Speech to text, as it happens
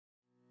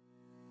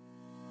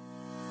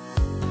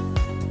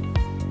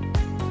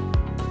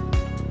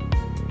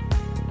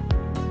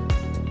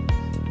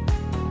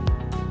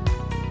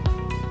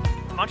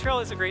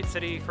Montreal is a great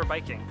city for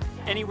biking.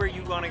 Anywhere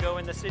you want to go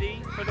in the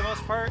city, for the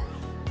most part,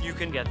 you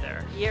can get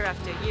there. Year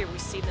after year, we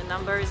see the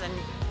numbers and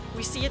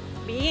we see it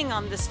being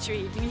on the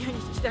street.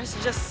 There's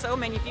just so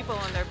many people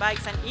on their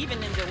bikes, and even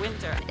in the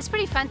winter. It's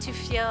pretty fun to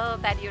feel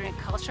that you're in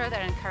a culture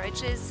that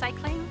encourages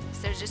cycling.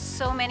 There's just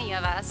so many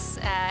of us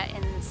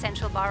in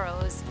central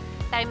boroughs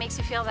that it makes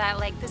you feel that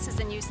like this is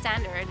the new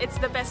standard. It's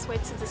the best way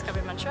to discover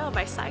Montreal,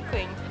 by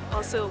cycling.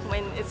 Also,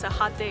 when it's a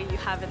hot day, you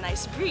have a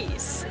nice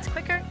breeze. It's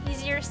quicker,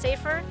 easier,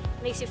 safer,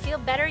 makes you feel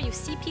better, you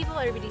see people,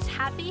 everybody's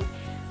happy.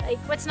 Like,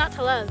 what's not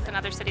to love? In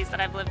other cities that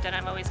I've lived in,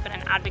 I've always been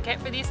an advocate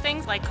for these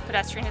things, like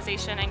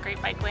pedestrianization and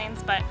great bike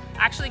lanes, but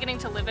actually getting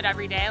to live it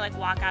every day, like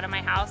walk out of my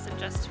house and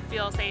just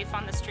feel safe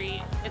on the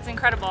street, it's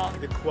incredible.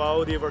 The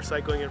quality of our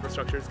cycling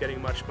infrastructure is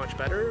getting much, much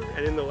better,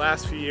 and in the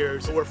last few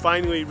years, we're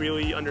finally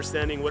really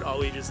understanding what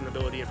all ages and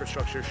ability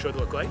infrastructure should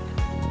look like.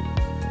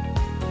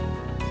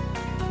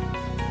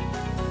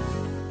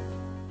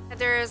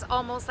 There's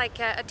almost like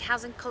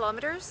 1,000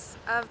 kilometers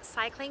of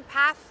cycling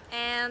path,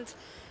 and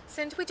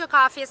since we took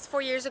office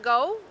 4 years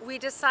ago, we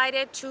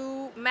decided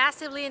to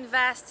massively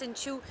invest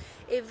into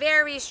a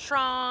very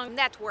strong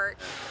network.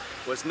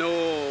 Was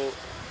no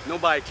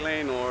bike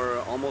lane or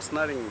almost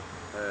nothing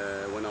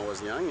when I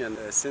was young, and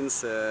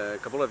since a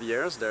couple of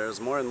years there's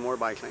more and more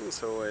bike lanes,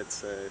 so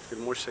it's feel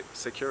more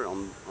secure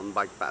on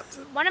bike path.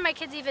 One of my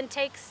kids even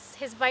takes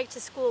his bike to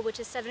school,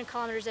 which is 7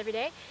 kilometers every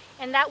day,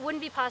 and that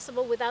wouldn't be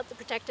possible without the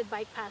protected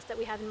bike path that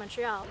we have in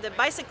Montreal. The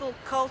bicycle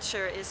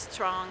culture is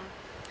strong,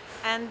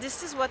 and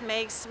this is what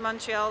makes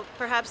Montreal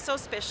perhaps so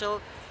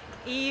special.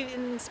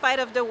 Even in spite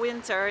of the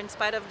winter, in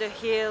spite of the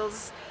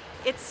hills,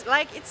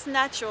 it's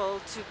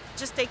natural to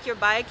just take your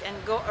bike and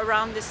go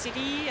around the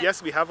city.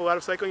 Yes, we have a lot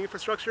of cycling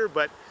infrastructure,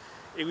 but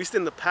at least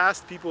in the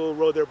past, people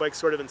rode their bikes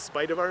sort of in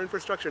spite of our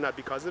infrastructure, not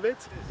because of it.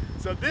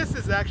 So this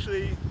is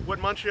actually what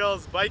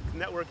Montreal's bike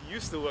network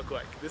used to look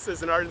like. This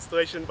is an art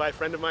installation by a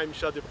friend of mine,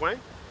 Michel Dupoint.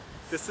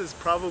 This is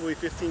probably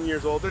 15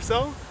 years old or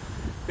so.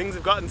 Things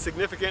have gotten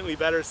significantly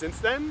better since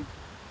then,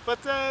 but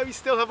we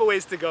still have a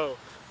ways to go.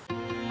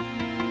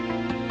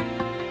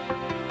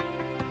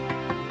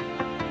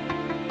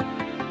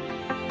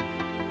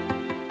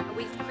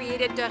 We've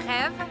created the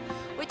Rêve,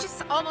 which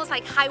is almost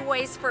like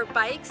highways for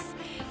bikes.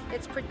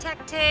 It's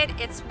protected,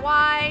 it's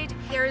wide,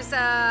 there's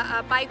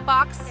a bike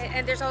box,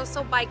 and there's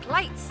also bike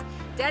lights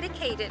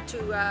dedicated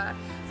to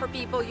for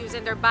people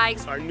using their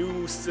bikes. Our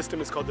new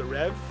system is called the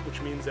Rêve, which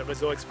means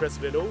Réseau Express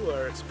Vélo,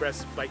 or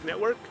Express Bike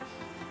Network,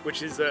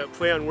 which is a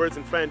play on words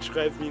in French.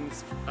 Rêve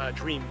means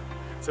dream,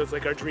 so it's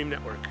like our dream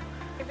network.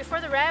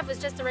 Before the Rêve was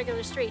just a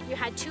regular street. You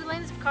had 2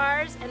 lanes of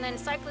cars, and then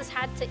cyclists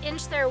had to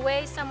inch their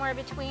way somewhere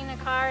between a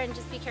car and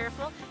just be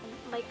careful.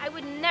 Like, I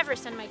would never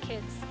send my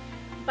kids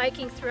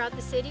biking throughout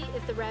the city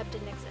if the Rêve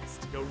didn't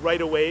exist. You know,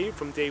 right away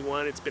from day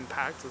one, it's been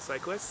packed with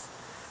cyclists,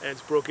 and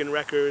it's broken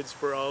records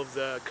for all of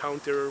the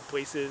counter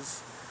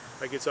places.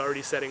 Like, it's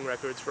already setting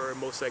records for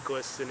most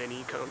cyclists in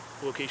any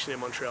location in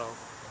Montreal.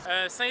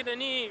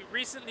 Saint-Denis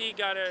recently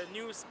got a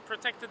new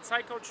protected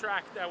cycle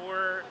track that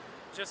were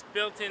just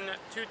built in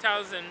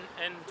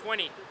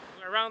 2020,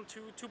 around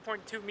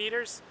 2.2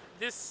 meters.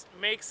 This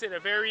makes it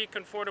a very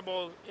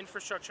comfortable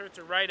infrastructure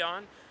to ride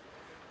on.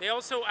 They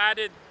also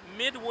added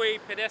midway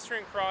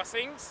pedestrian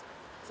crossings,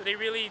 so they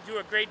really do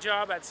a great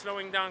job at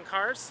slowing down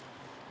cars.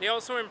 They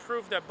also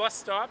improved the bus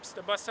stops.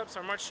 The bus stops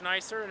are much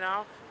nicer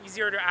now,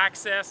 easier to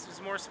access,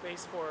 there's more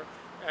space for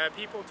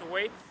people to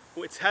wait.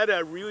 It's had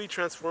a really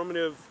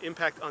transformative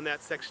impact on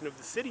that section of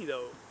the city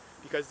though,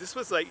 because this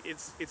was like,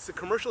 it's a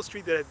commercial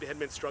street that had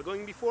been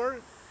struggling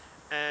before,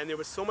 and there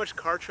was so much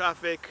car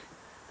traffic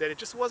that it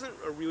just wasn't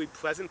a really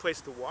pleasant place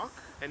to walk.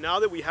 And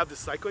now that we have the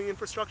cycling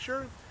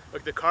infrastructure,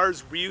 like the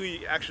cars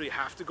really actually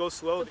have to go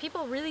slow. So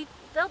people really,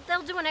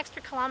 they'll do an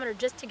extra kilometer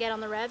just to get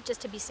on the Rêve,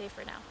 just to be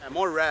safer now.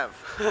 More Rêve,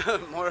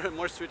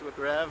 more street with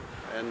Rêve,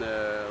 and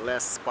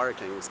less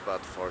parking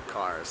spot for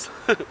cars.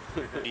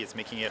 It's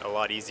making it a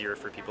lot easier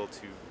for people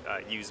to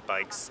use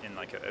bikes in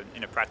like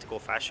in a practical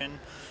fashion.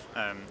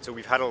 So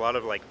we've had a lot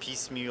of like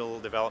piecemeal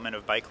development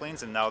of bike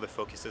lanes, and now the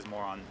focus is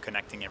more on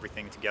connecting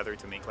everything together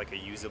to make like a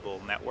usable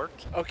network.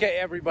 Okay,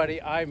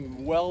 everybody,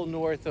 I'm well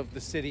north of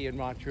the city in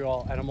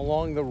Montreal, and I'm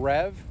along the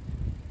Rêve.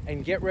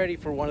 And get ready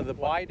for one of the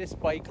widest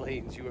bike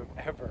lanes you have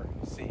ever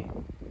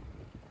seen.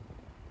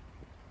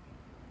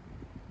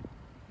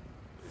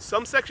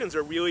 Some sections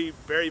are really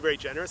very, very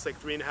generous,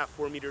 like 3.5,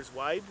 4 meters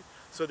wide.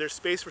 So there's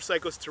space for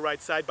cyclists to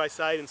ride side by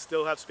side and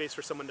still have space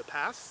for someone to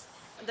pass.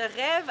 The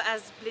Rêve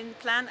has been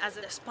planned as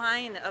the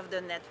spine of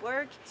the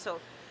network. So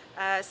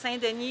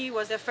Saint-Denis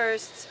was the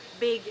first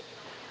big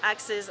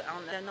axis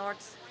on the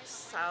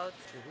north-south,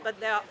 but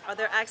there are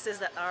other axes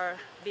that are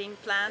being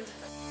planned.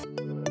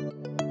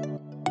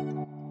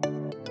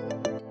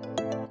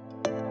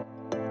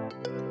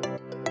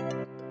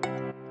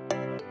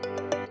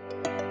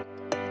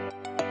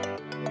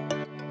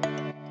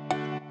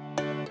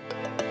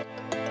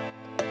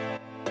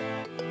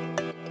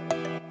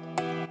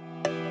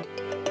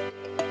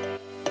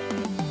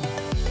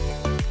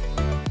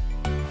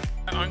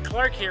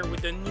 Clark here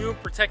with the new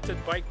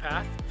protected bike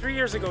path. 3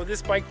 years ago,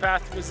 this bike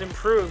path was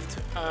improved.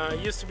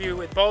 It used to be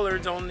with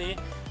bollards only.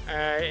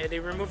 They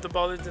removed the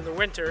bollards in the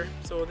winter,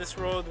 so this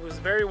road was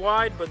very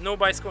wide, but no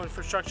bicycle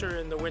infrastructure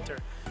in the winter.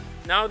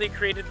 Now they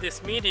created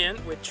this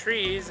median with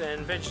trees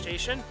and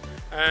vegetation.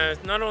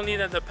 Not only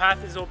that the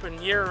path is open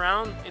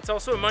year-round, it's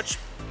also a much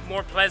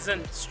more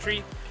pleasant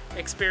street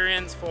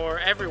experience for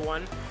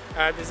everyone.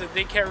 There's a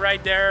daycare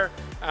right there,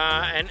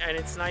 and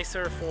it's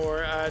nicer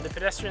for the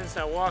pedestrians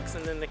that walks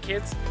and then the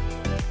kids.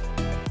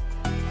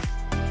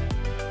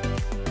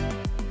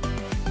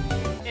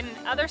 In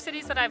other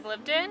cities that I've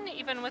lived in,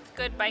 even with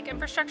good bike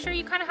infrastructure,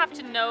 you kind of have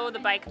to know the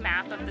bike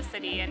map of the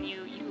city, and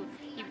you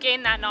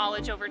gain that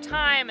knowledge over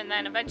time, and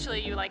then eventually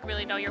you like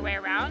really know your way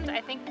around. I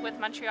think with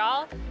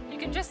Montreal, you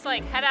can just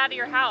like head out of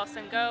your house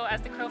and go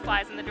as the crow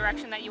flies in the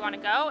direction that you want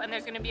to go, and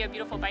there's going to be a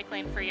beautiful bike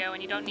lane for you,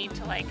 and you don't need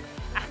to like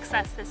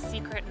access this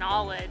secret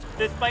knowledge.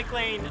 This bike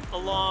lane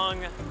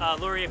along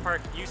Laurier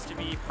Park used to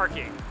be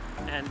parking,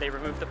 and they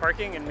removed the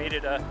parking and made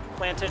it a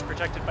planted,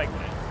 protected bike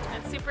lane.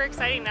 It's super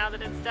exciting now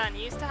that it's done.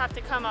 You used to have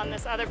to come on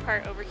this other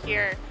part over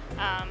here,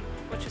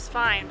 which was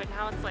fine, but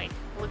now it's like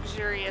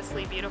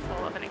luxuriously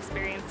beautiful of an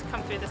experience to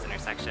come through this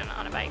intersection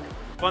on a bike.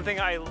 One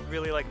thing I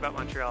really like about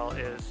Montreal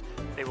is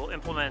they will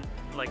implement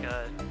like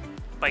a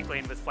bike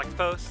lane with flex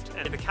post,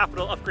 and the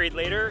capital upgrade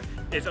later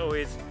is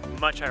always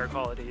much higher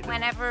quality.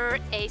 Whenever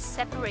a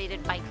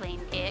separated bike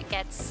lane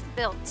gets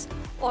built,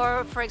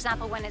 or for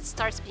example when it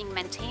starts being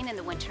maintained in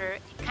the winter,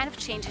 it kind of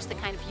changes the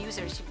kind of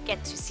users you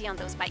get to see on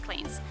those bike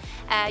lanes.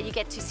 You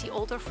get to see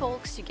older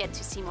folks, you get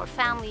to see more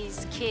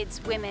families,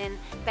 kids, women.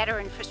 Better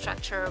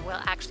infrastructure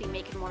will actually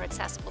make it more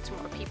accessible to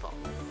more people.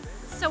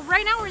 So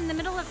right now we're in the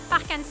middle of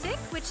Parc Hansik,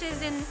 which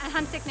is in a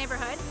Hansik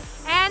neighborhood,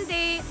 and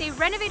they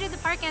renovated the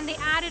park and they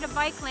added a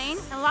bike lane.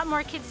 A lot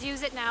more kids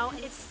use it now.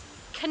 It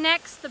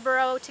connects the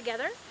borough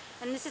together,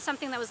 and this is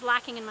something that was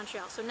lacking in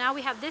Montreal. So now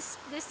we have this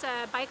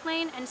bike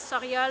lane and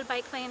Soriol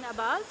bike lane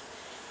above,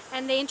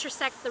 and they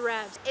intersect the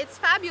revs. It's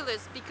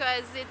fabulous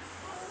because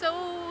it's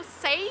so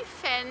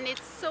safe and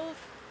it's so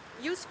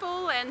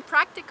useful and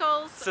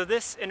practical. So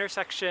this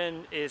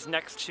intersection is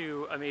next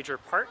to a major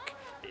park.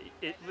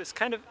 It was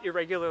kind of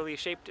irregularly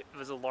shaped. It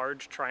was a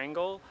large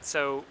triangle,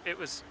 so it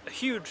was a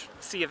huge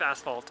sea of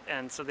asphalt,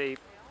 and so they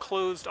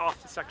closed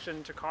off the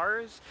section to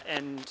cars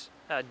and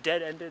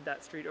dead-ended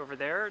that street over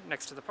there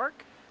next to the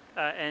park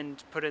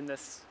and put in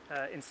this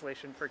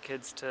installation for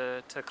kids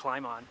to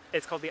climb on.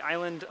 It's called the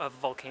Island of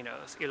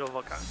Volcanoes, Île aux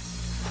Volcans.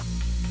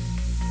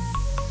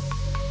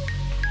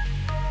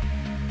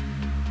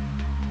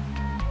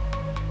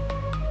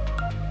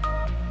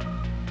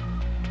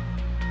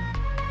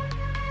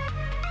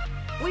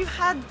 We've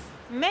had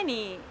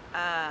many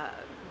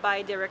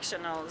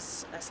bi-directional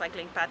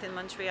cycling paths in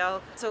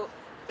Montreal, so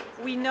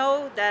we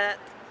know that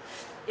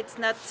it's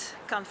not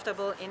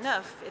comfortable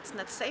enough, it's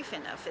not safe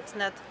enough, it's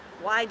not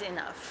wide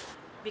enough,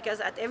 because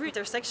at every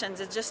intersection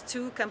it's just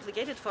too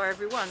complicated for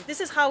everyone.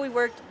 This is how we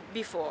worked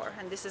before,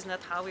 and this is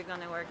not how we're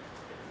going to work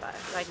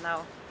right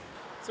now.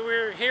 So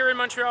we're here in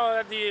Montreal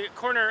at the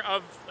corner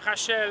of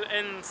Rachel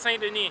and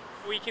Saint-Denis.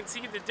 We can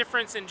see the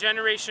difference in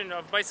generation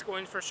of bicycle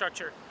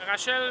infrastructure.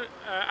 Rachel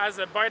has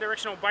a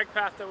bi-directional bike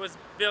path that was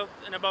built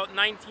in about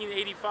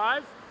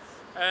 1985.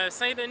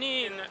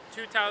 Saint-Denis in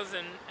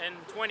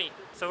 2020.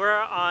 So we're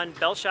on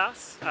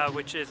Bellechasse,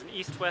 which is an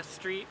east-west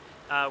street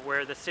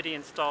where the city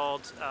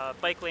installed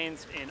bike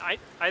lanes in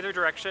either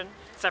direction,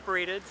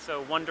 separated.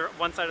 So one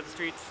side of the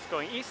street's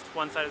going east,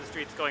 one side of the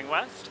street's going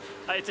west.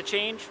 It's a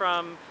change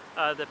from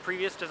the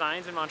previous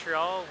designs in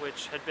Montreal,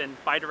 which had been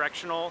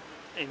bi-directional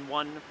in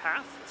one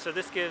path. So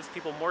this gives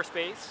people more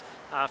space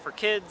for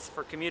kids,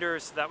 for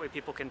commuters, so that way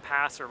people can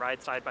pass or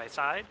ride side by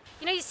side.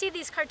 You know, you see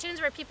these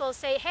cartoons where people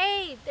say,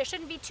 hey, there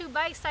shouldn't be two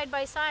bikes side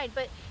by side,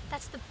 but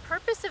that's the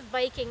purpose of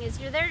biking, is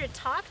you're there to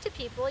talk to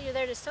people, you're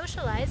there to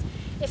socialize.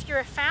 If you're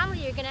a family,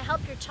 you're going to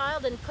help your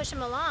child and push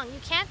him along. You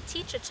can't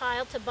teach a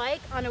child to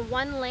bike on a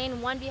one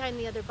lane, one behind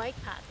the other bike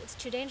path. It's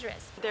too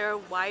dangerous. They're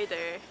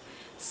wider.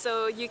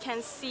 So you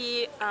can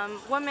see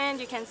women,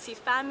 you can see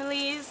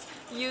families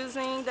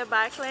using the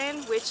bike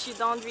lane, which you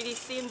don't really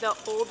see in the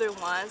older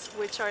ones,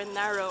 which are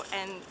narrow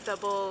and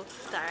double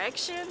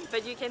direction.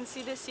 But you can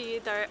see the city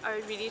that are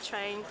really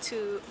trying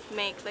to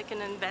make like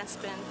an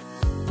investment.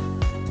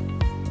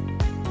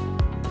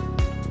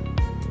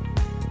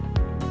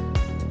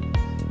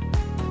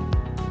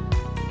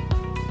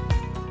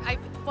 I've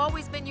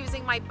always been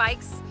using my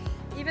bikes,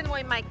 even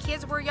when my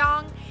kids were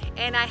young,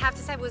 and I have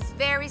to say I was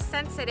very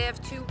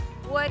sensitive to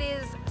what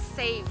is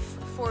safe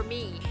for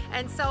me.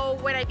 And so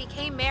when I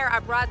became mayor, I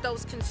brought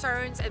those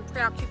concerns and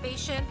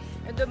preoccupation.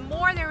 And the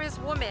more there is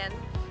women,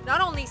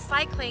 not only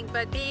cycling,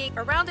 but being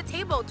around the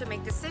table to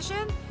make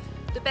decisions,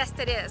 the best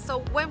it is. So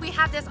when we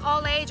have this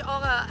all age,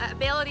 all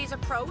abilities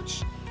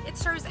approach, it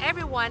serves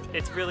everyone.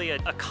 It's really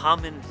a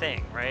common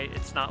thing, right?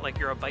 It's not like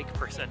you're a bike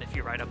person if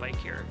you ride a bike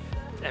here.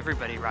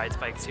 Everybody rides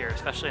bikes here,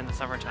 especially in the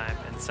summertime.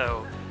 And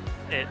so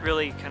it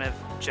really kind of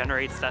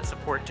generates that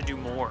support to do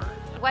more.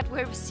 What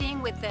we're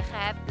seeing with the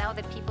REV, now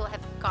that people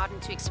have gotten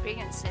to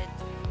experience it,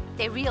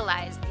 they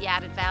realize the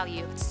added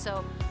value.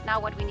 So now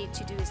what we need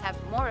to do is have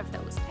more of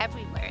those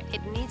everywhere.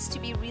 It needs to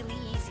be really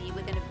easy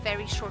within a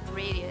very short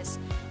radius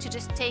to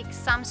just take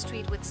some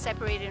street with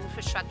separated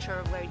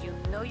infrastructure where you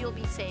know you'll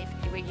be safe,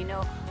 where you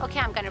know,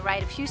 okay, I'm going to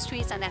ride a few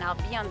streets and then I'll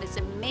be on this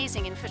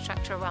amazing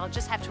infrastructure where I'll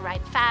just have to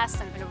ride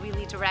fast and in a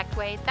really direct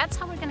way. That's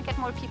how we're going to get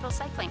more people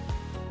cycling.